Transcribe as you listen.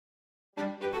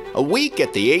A week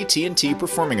at the AT&T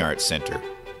Performing Arts Center.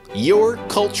 Your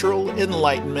cultural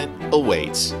enlightenment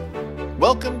awaits.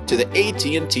 Welcome to the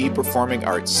AT&T Performing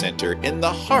Arts Center in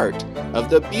the heart of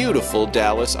the beautiful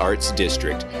Dallas Arts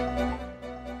District.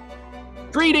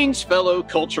 Greetings, fellow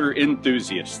culture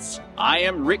enthusiasts. I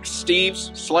am Rick Steve's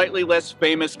slightly less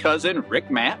famous cousin, Rick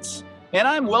Matz, and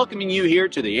I'm welcoming you here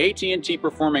to the AT&T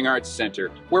Performing Arts Center,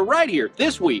 where right here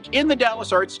this week in the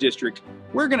Dallas Arts District,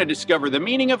 we're going to discover the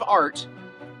meaning of art,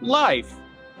 life,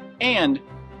 and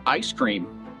ice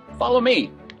cream. Follow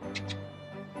me.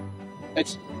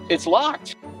 It's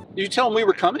locked. Did you tell them we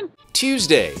were coming?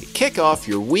 Tuesday, kick off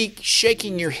your week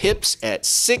shaking your hips at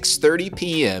 6:30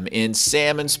 p.m. in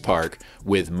Salmons Park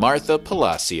with Martha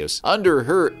Palacios. Under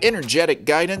her energetic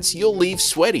guidance, you'll leave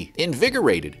sweaty,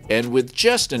 invigorated, and with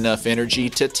just enough energy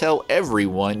to tell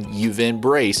everyone you've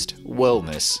embraced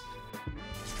wellness.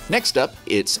 Next up,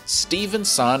 it's Stephen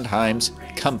Sondheim's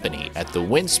Company at the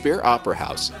Winspear Opera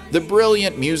House. The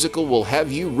brilliant musical will have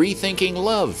you rethinking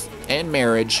love and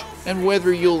marriage and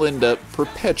whether you'll end up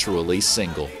perpetually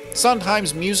single.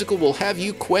 Sondheim's musical will have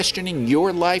you questioning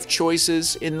your life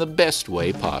choices in the best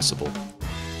way possible.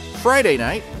 Friday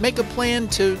night, make a plan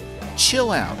to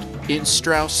chill out in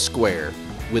Strauss Square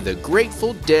with a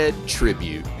Grateful Dead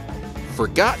tribute.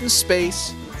 Forgotten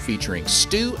Space featuring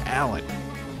Stu Allen.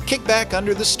 Kick back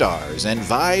under the stars and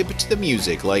vibe to the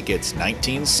music like it's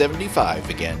 1975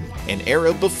 again, an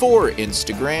era before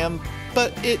Instagram,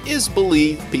 but it is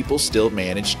believed people still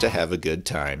manage to have a good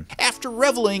time. After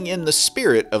reveling in the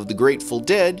spirit of the Grateful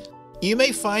Dead, you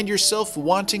may find yourself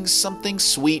wanting something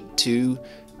sweet to,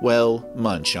 well,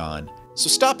 munch on. So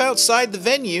stop outside the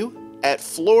venue at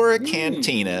Flora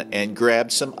Cantina and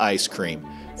grab some ice cream.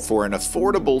 For an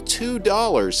affordable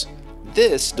 $2,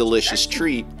 this delicious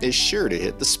treat is sure to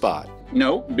hit the spot.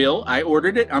 No, Bill, I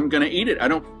ordered it. I'm gonna eat it. I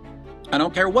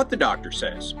don't care what the doctor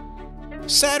says.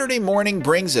 Saturday morning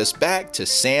brings us back to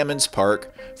Salmons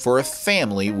Park for a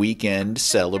family weekend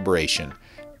celebration.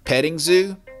 Petting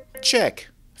zoo? Check.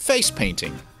 Face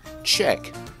painting?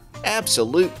 Check.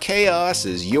 Absolute chaos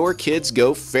as your kids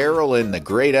go feral in the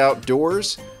great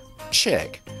outdoors?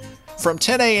 Check. From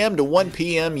 10 a.m. to 1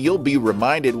 p.m. you'll be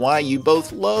reminded why you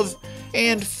both love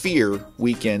and fear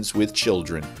weekends with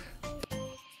children.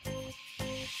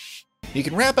 You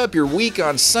can wrap up your week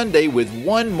on Sunday with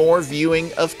one more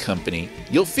viewing of Company.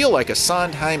 You'll feel like a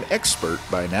Sondheim expert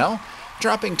by now,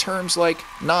 dropping terms like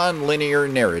non-linear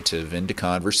narrative into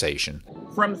conversation.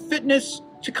 From fitness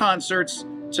to concerts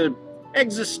to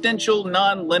existential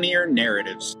non-linear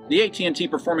narratives, the AT&T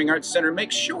Performing Arts Center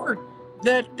makes sure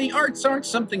that the arts aren't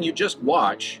something you just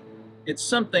watch, it's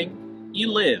something you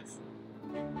live.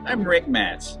 I'm Rick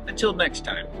Matz. Until next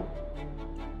time.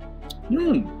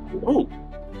 Oh,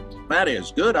 that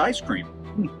is good ice cream.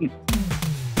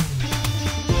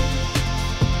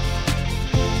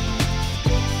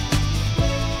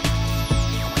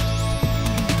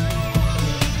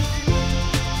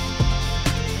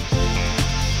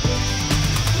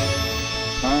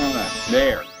 All right,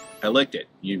 there. I licked it.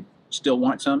 You still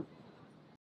want some?